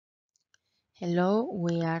Hello,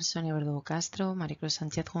 we are Sonia Verdugo-Castro, Cruz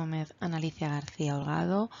Sánchez-Gómez and Alicia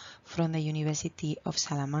García-Holgado from the University of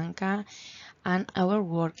Salamanca, and our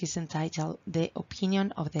work is entitled The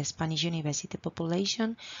Opinion of the Spanish University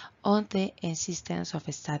Population on the Existence of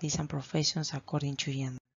Studies and Professions According to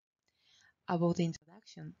Gender. About the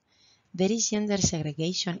introduction, there is gender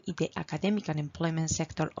segregation in the academic and employment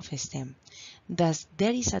sector of STEM. Thus,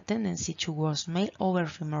 there is a tendency towards male over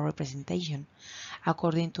female representation.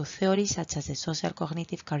 According to theories such as the social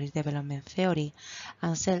cognitive career development theory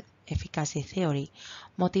and self-efficacy theory,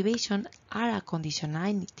 motivation are a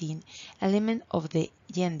conditioning element of the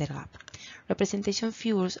gender gap. Representation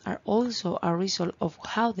figures are also a result of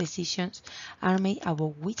how decisions are made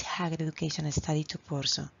about which higher education study to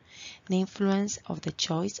pursue, the influence of the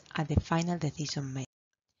choice at the final decision made.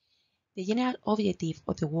 The general objective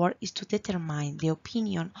of the work is to determine the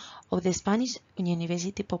opinion of the Spanish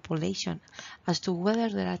university population as to whether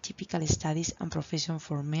there are typical studies and professions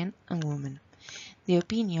for men and women. The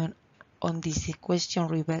opinion on this question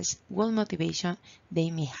reveals what motivation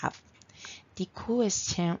they may have. The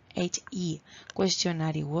QSHE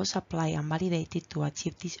questionnaire was applied and validated to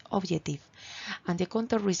achieve this objective, and the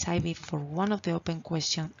content received for one of the open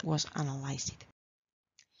questions was analyzed.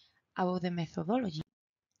 About the methodology,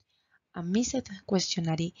 a mixed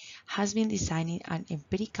questionnaire has been designed and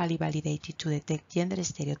empirically validated to detect gender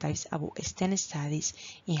stereotypes about STEM studies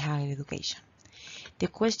in higher education. The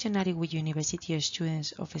questionnaire with university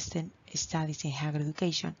students of STEM studies in higher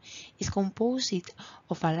education is composed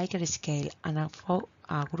of a Likert scale and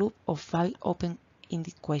a group of 5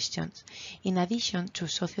 open-ended questions, in addition to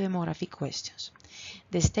socio-demographic questions.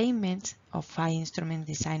 The statements of 5 instruments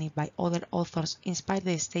designed by other authors inspire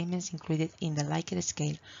the statements included in the Likert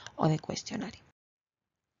scale of the questionnaire.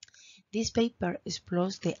 This paper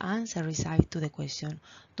explores the answer received to the question,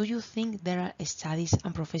 do you think there are studies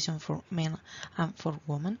and professions for men and for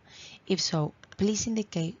women? If so, please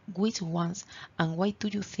indicate which ones and why do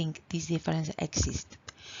you think this difference exists.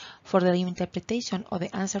 For the interpretation of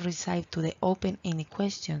the answer received to the open-ended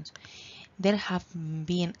questions, there have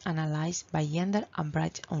been analyzed by gender and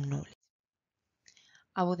branch of knowledge.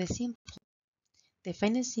 About the sample, the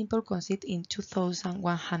final sample consists in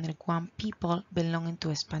 2,101 people belonging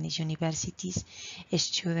to Spanish universities,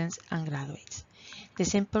 students and graduates. The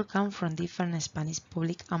sample comes from different Spanish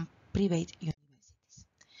public and private universities.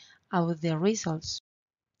 About the results,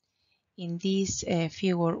 in this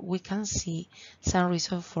figure we can see some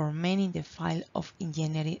results for men in the field of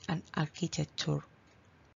engineering and architecture.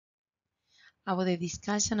 About the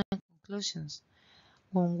discussion and conclusions,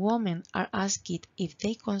 when women are asked if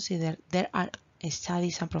they consider there are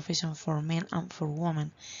studies and professions for men and for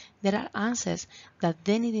women, there are answers that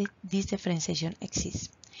this differentiation exists.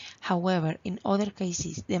 However, in other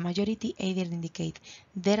cases, the majority either indicate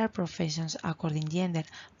there are professions according gender,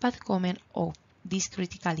 but comment on this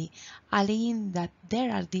critically, alleging that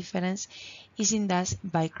there are differences is thus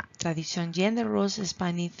by tradition gender roles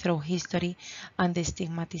expanding through history and the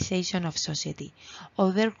stigmatization of society.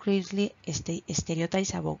 Others clearly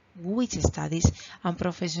stereotypes about which studies and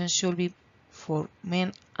professions should be for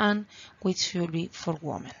men and which should be for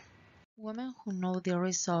women. Women who know the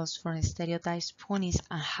results from stereotypes punish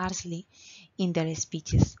and harshly in their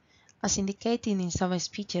speeches. As indicated in some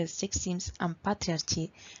speeches, sexism and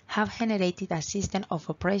patriarchy have generated a system of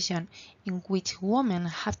oppression in which women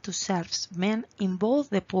have to serve men in both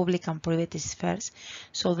the public and private spheres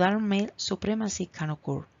so that male supremacy can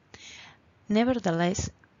occur. Nevertheless,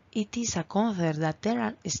 it is a concern that there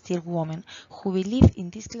are still women who believe in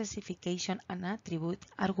this classification and attribute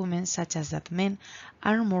arguments such as that men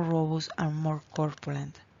are more robust and more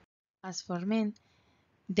corpulent. As for men,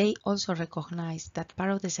 they also recognize that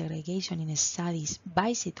part of the segregation in studies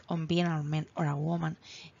based on being a man or a woman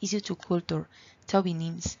is due to culture,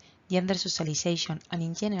 chauvinism, gender socialization, and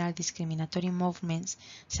in general discriminatory movements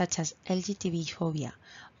such as LGBTI phobia.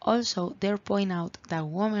 Also, they point out that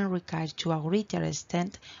women require to a greater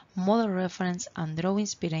extent model reference and draw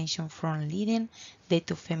inspiration from leading them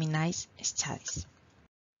to feminized studies.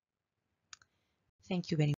 Thank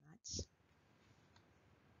you very much.